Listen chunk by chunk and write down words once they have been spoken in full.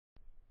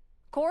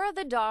Cora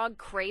the dog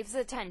craves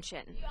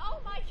attention. Oh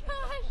my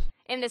gosh!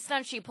 In the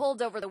stunt she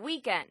pulled over the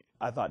weekend,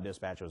 I thought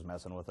dispatch was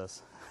messing with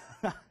us.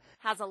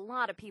 has a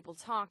lot of people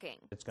talking.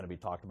 It's going to be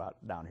talked about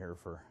down here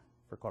for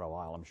quite a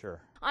while, I'm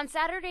sure. On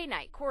Saturday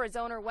night, Cora's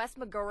owner Wes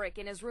McGurrick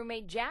and his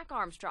roommate Jack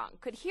Armstrong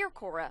could hear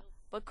Cora,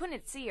 but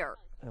couldn't see her.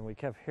 And we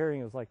kept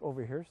hearing it was like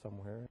over here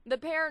somewhere. The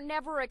pair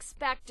never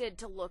expected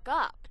to look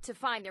up to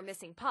find their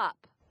missing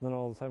pup. Then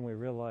all of a sudden we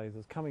realized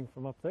it's coming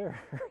from up there.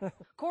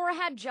 Cora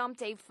had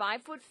jumped a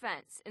 5-foot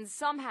fence and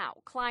somehow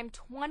climbed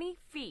 20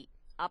 feet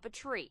up a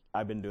tree.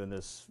 I've been doing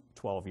this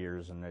 12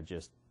 years, and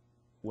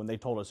when they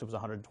told us it was a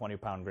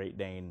 120-pound Great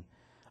Dane,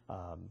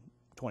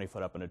 20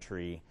 foot up in a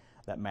tree,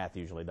 that math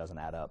usually doesn't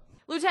add up.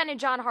 Lieutenant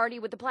John Hardy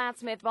with the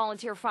Plattsmouth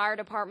Volunteer Fire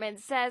Department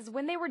says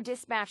when they were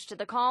dispatched to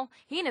the call,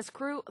 he and his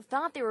crew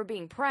thought they were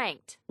being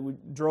pranked. We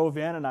drove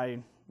in, and I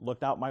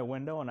looked out my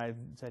window, and I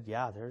said,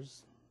 yeah,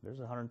 there's a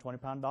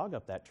 120-pound dog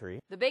up that tree.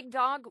 The big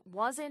dog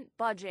wasn't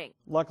budging.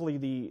 Luckily,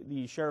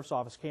 the sheriff's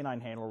office canine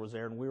handler was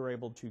there, and we were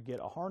able to get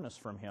a harness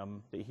from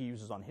him that he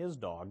uses on his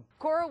dog.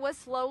 Cora was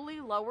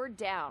slowly lowered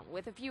down.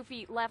 With a few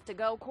feet left to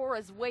go,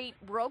 Cora's weight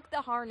broke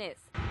the harness.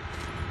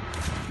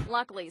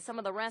 Luckily, some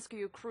of the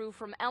rescue crew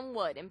from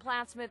Elmwood and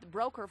Plattsmouth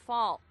broke her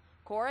fall.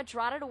 Cora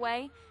trotted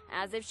away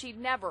as if she'd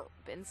never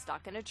been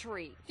stuck in a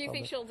tree. Do you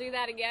think she'll do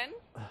that again?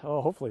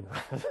 Oh, hopefully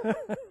not.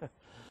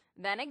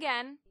 Then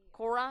again,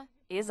 Cora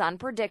is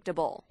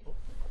unpredictable.